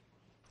Bible.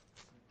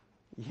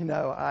 You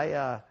know,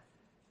 I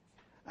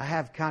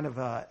have kind of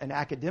an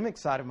academic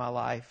side of my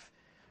life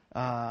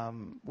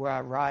where I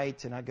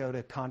write and I go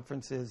to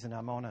conferences and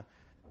I'm on a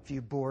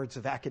few boards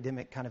of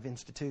academic kind of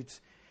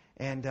institutes.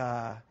 And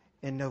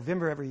In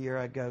November every year,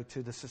 I go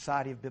to the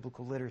Society of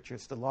Biblical Literature.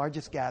 It's the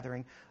largest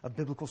gathering of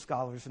biblical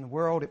scholars in the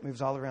world. It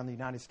moves all around the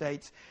United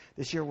States.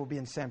 This year we'll be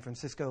in San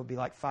Francisco. It'll be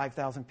like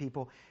 5,000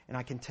 people. And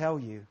I can tell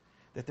you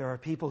that there are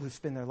people who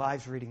spend their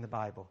lives reading the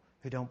Bible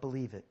who don't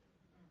believe it.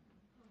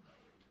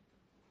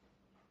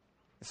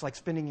 It's like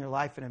spending your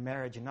life in a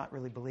marriage and not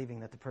really believing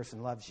that the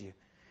person loves you.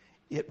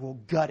 It will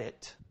gut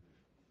it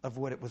of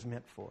what it was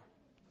meant for.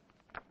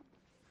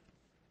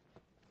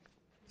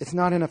 It's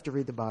not enough to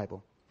read the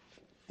Bible.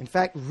 In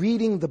fact,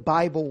 reading the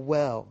Bible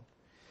well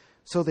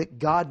so that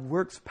God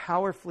works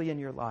powerfully in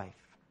your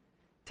life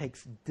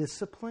takes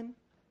discipline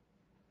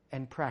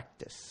and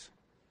practice.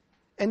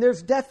 And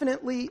there's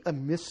definitely a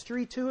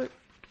mystery to it.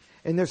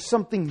 And there's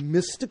something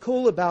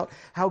mystical about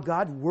how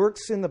God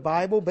works in the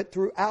Bible. But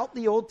throughout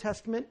the Old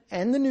Testament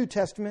and the New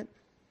Testament,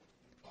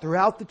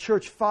 throughout the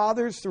church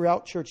fathers,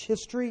 throughout church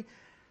history,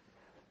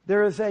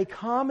 there is a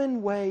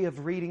common way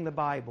of reading the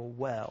Bible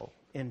well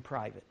in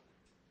private.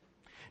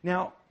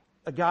 Now,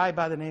 a guy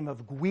by the name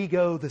of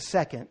Guido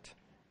II,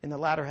 in the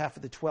latter half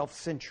of the 12th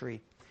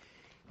century,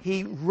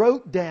 he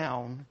wrote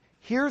down,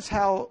 here's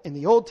how, in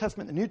the Old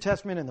Testament, the New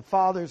Testament, and the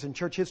Fathers and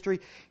church history,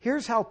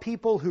 here's how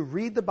people who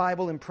read the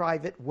Bible in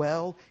private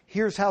well,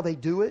 here's how they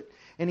do it.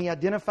 And he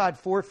identified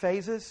 4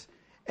 phases,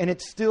 and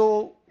it's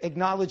still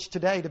acknowledged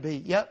today to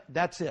be, yep,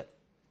 that's it.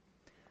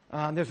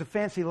 There's a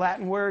fancy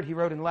Latin word he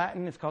wrote in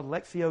Latin. It's called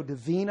Lectio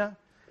Divina.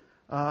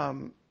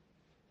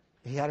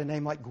 He had a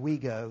name like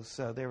Guido,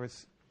 so there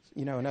was,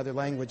 another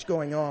language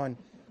going on.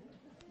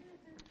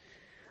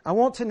 I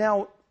want to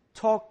now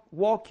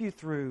walk you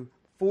through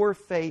 4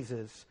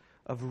 phases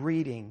of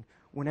reading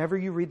whenever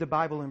you read the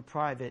Bible in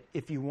private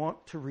if you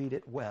want to read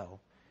it well.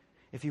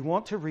 If you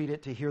want to read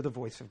it to hear the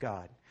voice of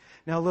God.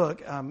 Now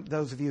look,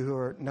 those of you who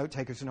are note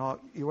takers and all,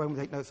 you're welcome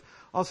to take notes.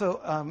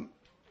 Also,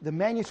 the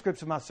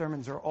manuscripts of my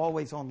sermons are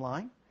always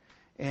online.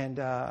 And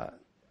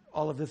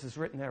all of this is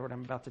written there, what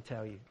I'm about to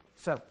tell you.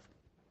 So,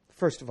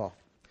 first of all,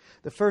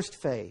 the first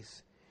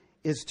phase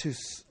is to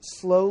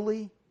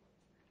slowly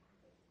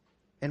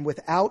and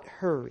without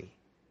hurry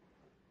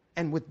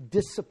and with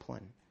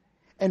discipline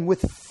and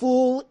with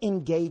full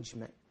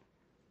engagement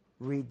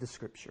read the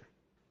Scripture.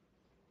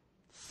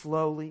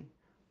 Slowly,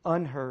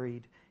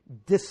 unhurried,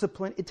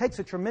 discipline. It takes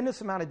a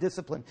tremendous amount of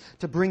discipline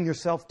to bring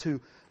yourself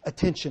to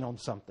attention on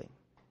something.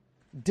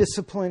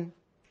 Discipline,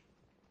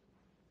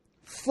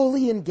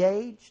 fully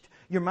engaged.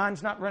 Your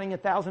mind's not running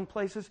 1,000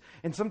 places.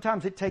 And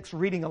sometimes it takes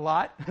reading a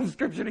lot of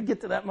Scripture to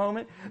get to that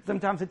moment.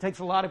 Sometimes it takes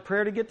a lot of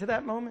prayer to get to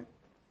that moment.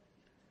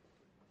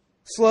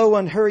 Slow,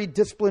 unhurried,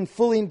 disciplined,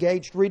 fully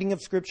engaged reading of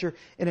Scripture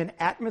in an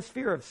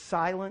atmosphere of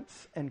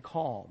silence and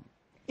calm.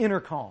 Inner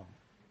calm.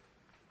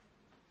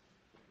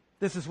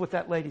 This is what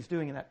that lady's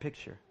doing in that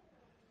picture.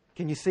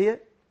 Can you see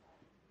it?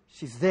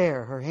 She's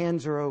there. Her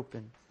hands are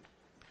open.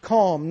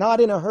 Calm, not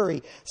in a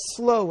hurry.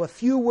 Slow, a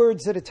few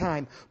words at a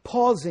time.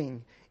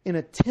 Pausing in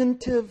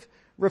attentive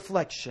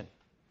reflection.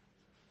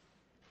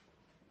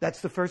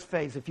 That's the first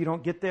phase. If you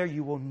don't get there,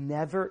 you will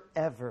never,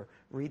 ever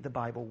read the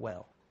Bible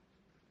well.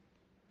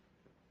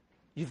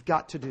 You've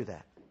got to do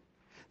that.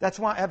 That's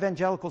why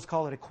evangelicals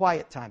call it a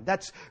quiet time.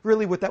 That's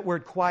really what that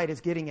word quiet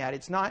is getting at.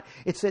 It's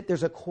that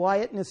there's a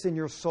quietness in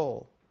your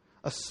soul,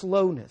 a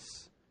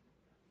slowness,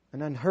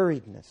 an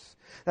unhurriedness.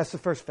 That's the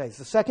first phase.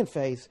 The second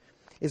phase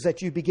is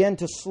that you begin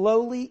to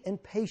slowly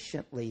and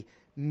patiently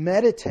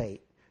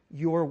meditate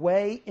your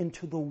way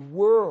into the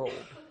world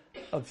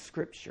of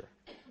Scripture.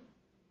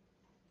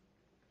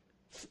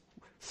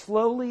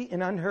 Slowly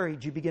and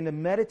unhurried, you begin to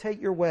meditate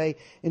your way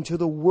into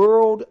the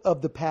world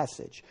of the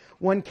passage.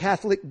 One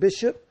Catholic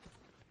bishop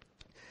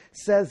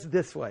says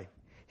this way.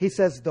 He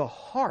says, the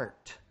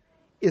heart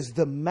is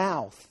the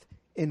mouth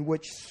in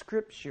which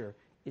Scripture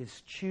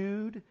is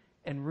chewed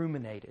and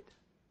ruminated.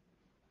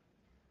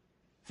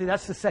 See,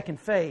 that's the second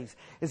phase,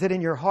 is that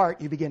in your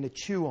heart you begin to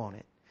chew on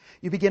it.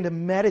 You begin to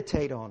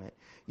meditate on it.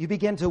 You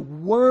begin to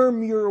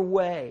worm your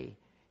way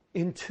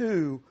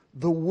into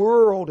the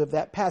world of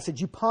that passage.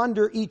 You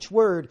ponder each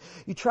word.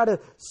 You try to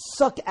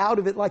suck out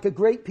of it like a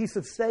great piece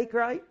of steak,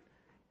 right?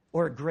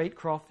 Or a great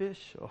crawfish.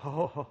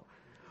 Oh.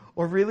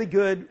 Or really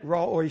good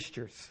raw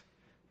oysters.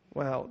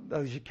 Well,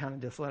 those you kind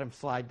of just let them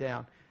slide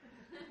down.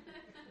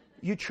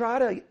 You try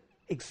to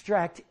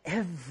extract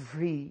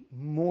every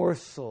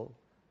morsel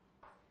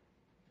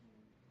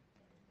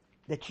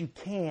that you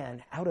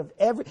can out of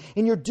every...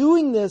 And you're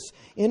doing this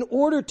in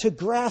order to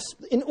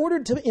grasp, in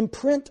order to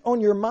imprint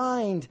on your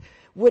mind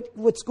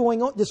what's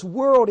going on, this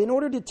world, in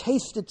order to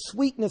taste its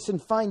sweetness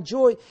and find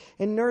joy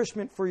and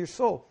nourishment for your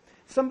soul.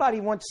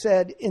 Somebody once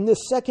said, in this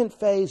second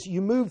phase,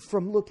 you move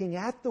from looking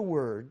at the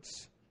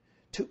words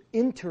to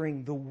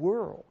entering the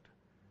world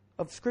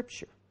of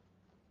Scripture.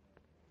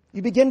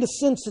 You begin to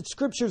sense that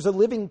Scripture is a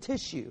living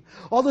tissue.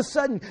 All of a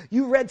sudden,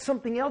 you read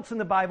something else in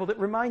the Bible that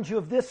reminds you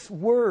of this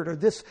word or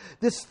this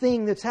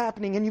thing that's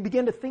happening, and you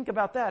begin to think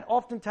about that.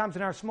 Oftentimes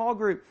in our small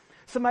group,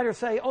 Somebody will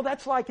say, oh,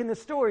 that's like in the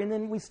story. And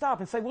then we stop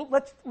and say, well,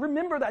 let's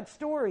remember that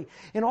story.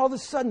 And all of a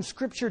sudden,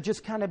 Scripture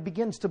just kind of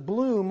begins to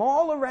bloom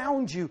all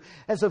around you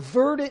as a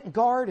verdant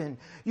garden.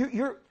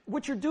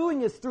 What you're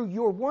doing is through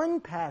your one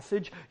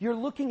passage, you're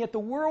looking at the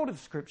world of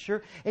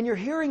Scripture, and you're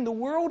hearing the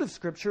world of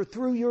Scripture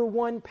through your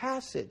one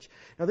passage.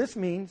 Now, this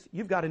means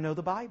you've got to know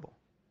the Bible.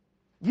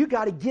 You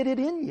got to get it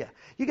in you.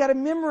 You got to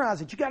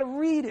memorize it. You got to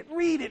read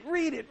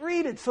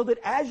it, so that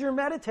as you're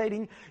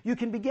meditating, you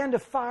can begin to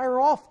fire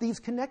off these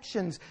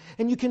connections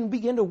and you can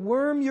begin to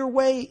worm your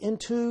way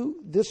into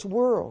this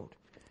world.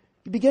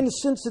 You begin to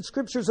sense that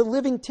Scripture is a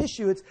living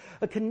tissue. It's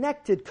a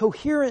connected,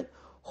 coherent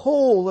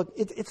whole.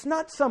 It's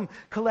not some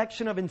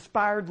collection of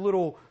inspired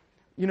little,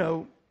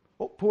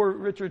 Poor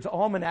Richard's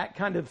Almanac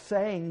kind of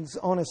sayings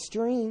on a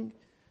string.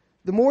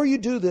 The more you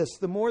do this,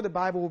 the more the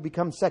Bible will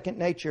become second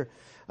nature.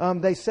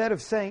 They said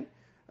it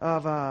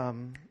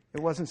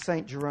wasn't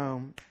St.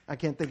 Jerome. I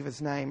can't think of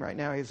his name right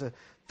now. He's a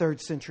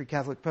 3rd century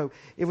Catholic Pope.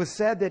 It was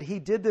said that he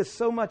did this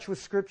so much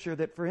with Scripture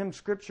that for him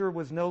Scripture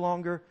was no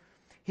longer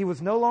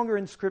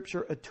in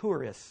Scripture a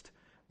tourist,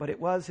 but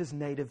it was his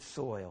native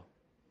soil.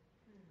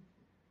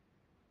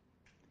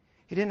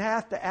 He didn't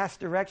have to ask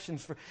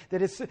directions for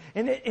that.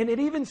 And it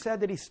even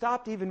said that he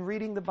stopped even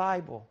reading the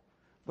Bible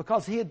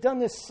because he had done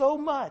this so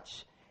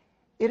much.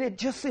 It had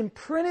just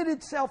imprinted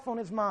itself on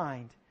his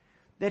mind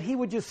that he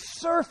would just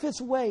surf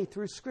his way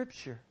through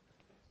Scripture.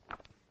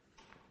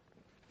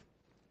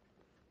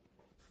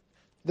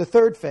 The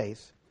third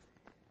phase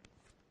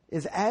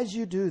is as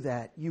you do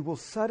that, you will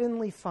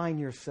suddenly find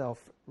yourself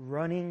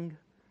running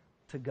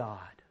to God.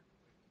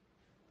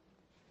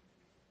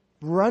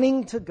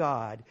 Running to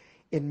God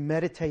in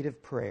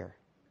meditative prayer.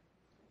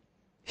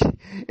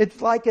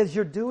 It's like as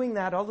you're doing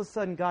that, all of a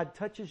sudden God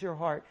touches your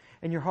heart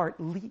and your heart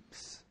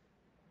leaps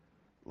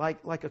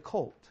like a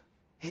colt.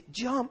 It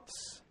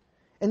jumps.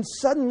 And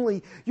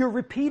suddenly you're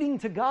repeating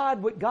to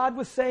God what God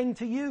was saying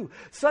to you.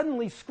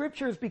 Suddenly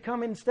Scripture has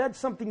become instead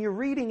something you're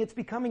reading. It's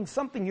becoming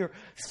something you're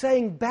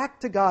saying back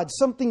to God,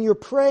 something you're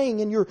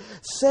praying and you're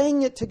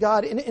saying it to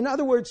God. In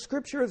other words,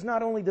 Scripture is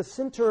not only the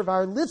center of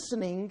our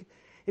listening,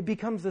 it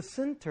becomes the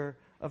center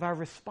of our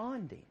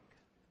responding.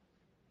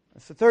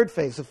 That's the third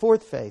phase. The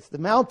fourth phase, the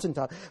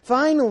mountaintop.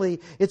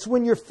 Finally, it's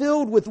when you're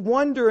filled with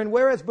wonder, and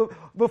whereas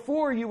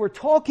before you were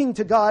talking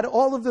to God,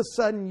 all of a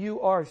sudden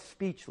you are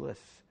speechless.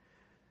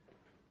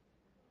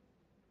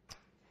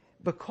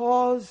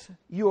 Because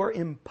you are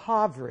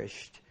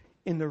impoverished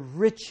in the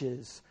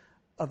riches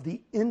of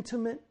the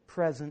intimate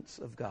presence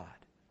of God.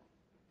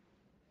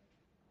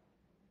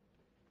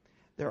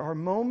 There are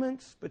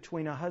moments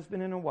between a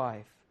husband and a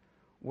wife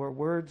where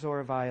words are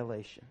a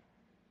violation.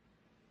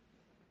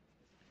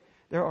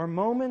 There are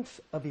moments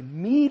of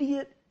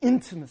immediate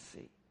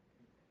intimacy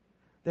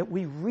that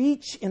we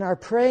reach in our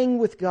praying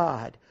with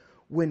God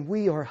when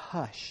we are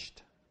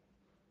hushed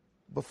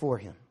before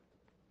Him.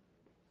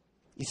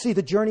 You see,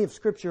 the journey of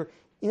Scripture,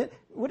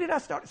 what did I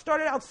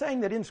started out saying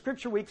that in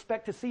Scripture we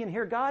expect to see and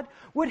hear God?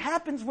 What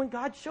happens when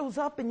God shows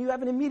up and you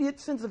have an immediate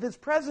sense of His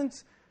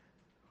presence?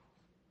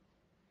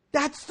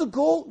 That's the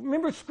goal.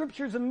 Remember,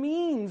 Scripture is a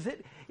means.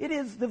 It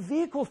is the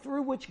vehicle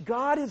through which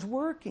God is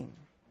working.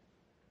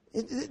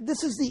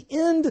 This is the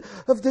end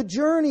of the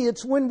journey.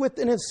 It's when with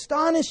an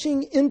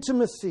astonishing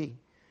intimacy,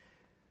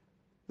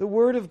 the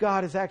Word of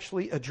God is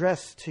actually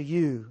addressed to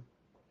you.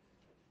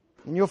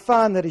 And you'll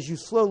find that as you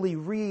slowly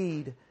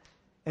read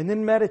and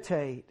then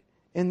meditate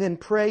and then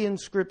pray in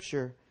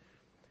Scripture,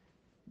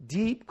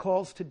 deep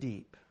calls to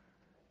deep.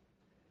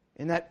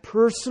 And that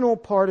personal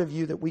part of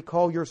you that we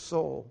call your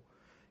soul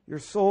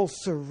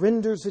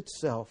surrenders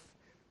itself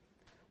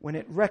when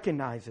it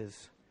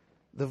recognizes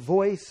the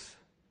voice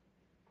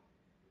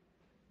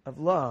of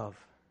love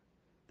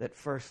that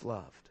first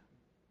loved.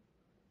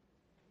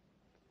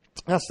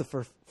 That's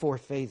the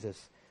fourth phases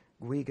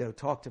Guido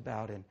talked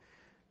about, and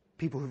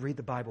people who read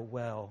the Bible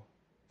well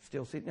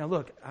still see. Now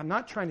look, I'm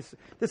not trying to,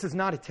 this is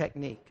not a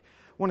technique.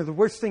 One of the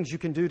worst things you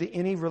can do to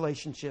any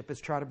relationship is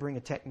try to bring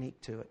a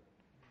technique to it.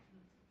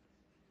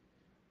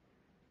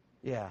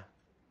 Yeah.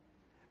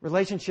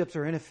 Relationships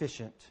are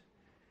inefficient,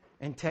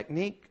 and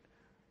technique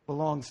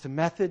belongs to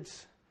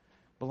methods,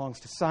 belongs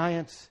to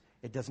science.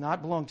 It does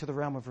not belong to the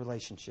realm of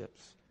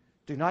relationships.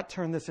 Do not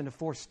turn this into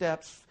 4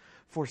 steps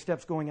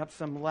going up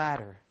some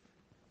ladder.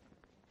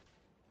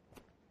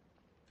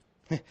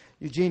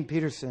 Eugene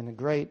Peterson, a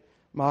great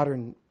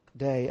modern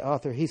day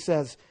author, he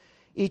says,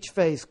 each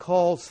phase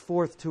calls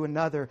forth to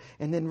another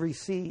and then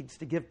recedes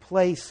to give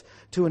place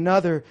to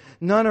another.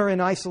 None are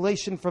in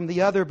isolation from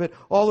the other, but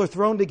all are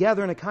thrown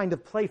together in a kind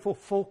of playful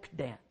folk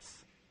dance.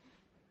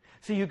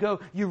 So you go,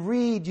 you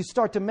read, you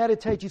start to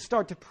meditate, you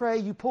start to pray,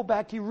 you pull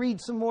back, you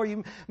read some more,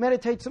 you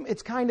meditate some.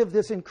 It's kind of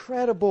this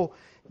incredible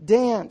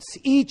dance.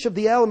 Each of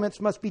the elements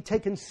must be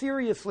taken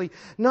seriously.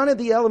 None of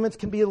the elements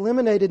can be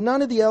eliminated.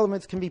 None of the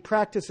elements can be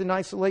practiced in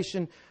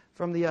isolation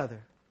from the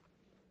other.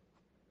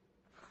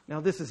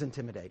 Now, this is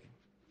intimidating.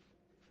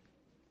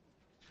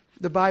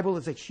 The Bible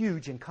is a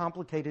huge and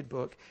complicated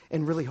book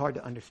and really hard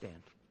to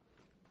understand.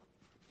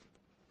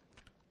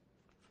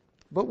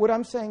 But what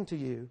I'm saying to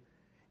you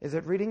is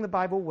that reading the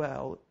Bible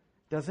well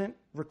doesn't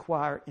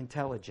require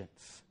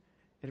intelligence.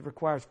 It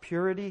requires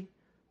purity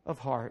of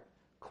heart,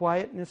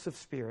 quietness of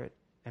spirit,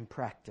 and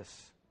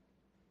practice.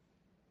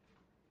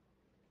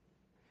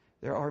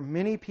 There are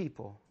many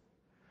people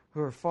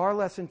who are far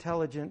less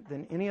intelligent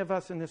than any of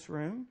us in this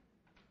room,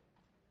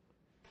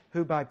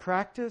 who by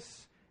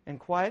practice and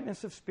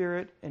quietness of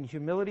spirit and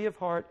humility of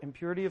heart and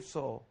purity of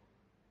soul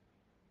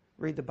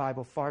read the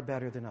Bible far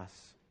better than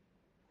us.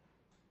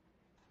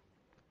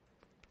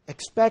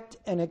 Expect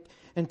and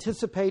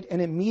anticipate an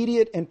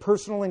immediate and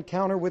personal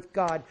encounter with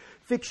God.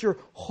 Fix your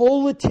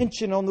whole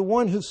attention on the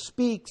one who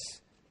speaks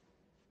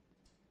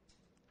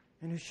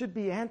and who should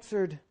be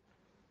answered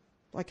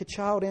like a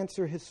child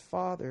answer his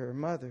father or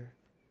mother.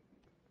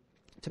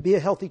 To be a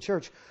healthy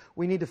church,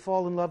 we need to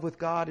fall in love with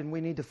God and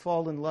we need to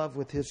fall in love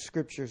with His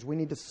Scriptures. We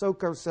need to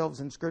soak ourselves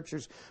in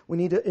Scriptures. We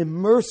need to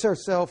immerse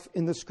ourselves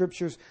in the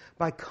Scriptures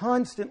by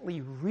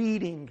constantly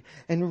reading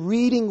and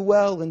reading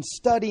well and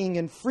studying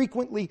and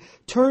frequently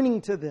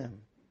turning to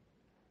them.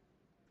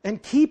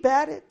 And keep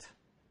at it.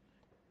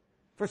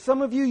 For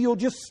some of you, you'll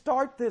just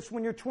start this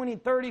when you're 20,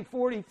 30,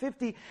 40,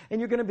 50, and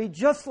you're going to be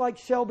just like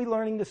Shelby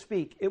learning to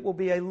speak. It will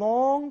be a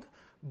long,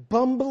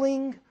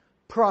 bumbling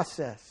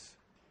process.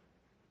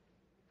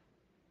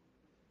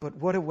 But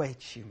what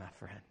awaits you, my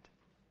friend?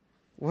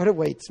 What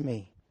awaits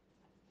me?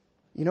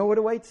 You know what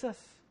awaits us?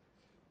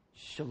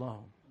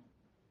 Shalom.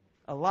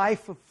 A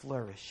life of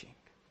flourishing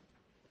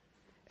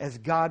as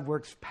God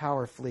works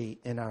powerfully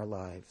in our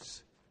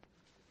lives.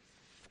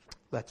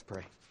 Let's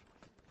pray.